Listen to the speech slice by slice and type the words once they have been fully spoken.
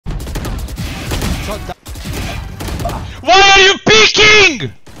Why are you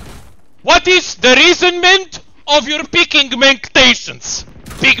peeking? What is the reasonment of your peeking pigmentations?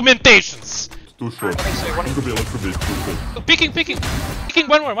 Too short. Look a bit. Peeking,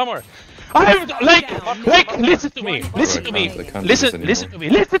 one more. I'm like, listen to me. Listen to me.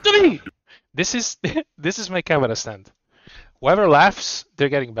 This is my camera stand. Whoever laughs, they're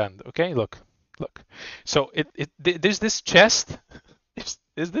getting banned. Okay, look. So there's this chest.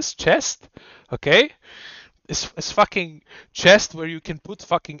 Is this chest? Okay. It's fucking chest where you can put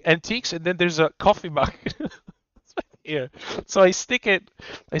fucking antiques, and then there's a coffee mug. Here. So I stick the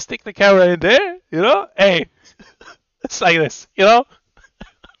camera in there, you know? Hey, it's like this, you know?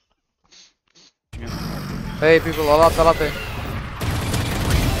 Hey people, alate.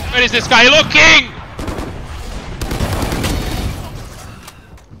 Where is this guy looking?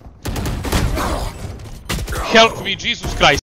 Help me, Jesus Christ.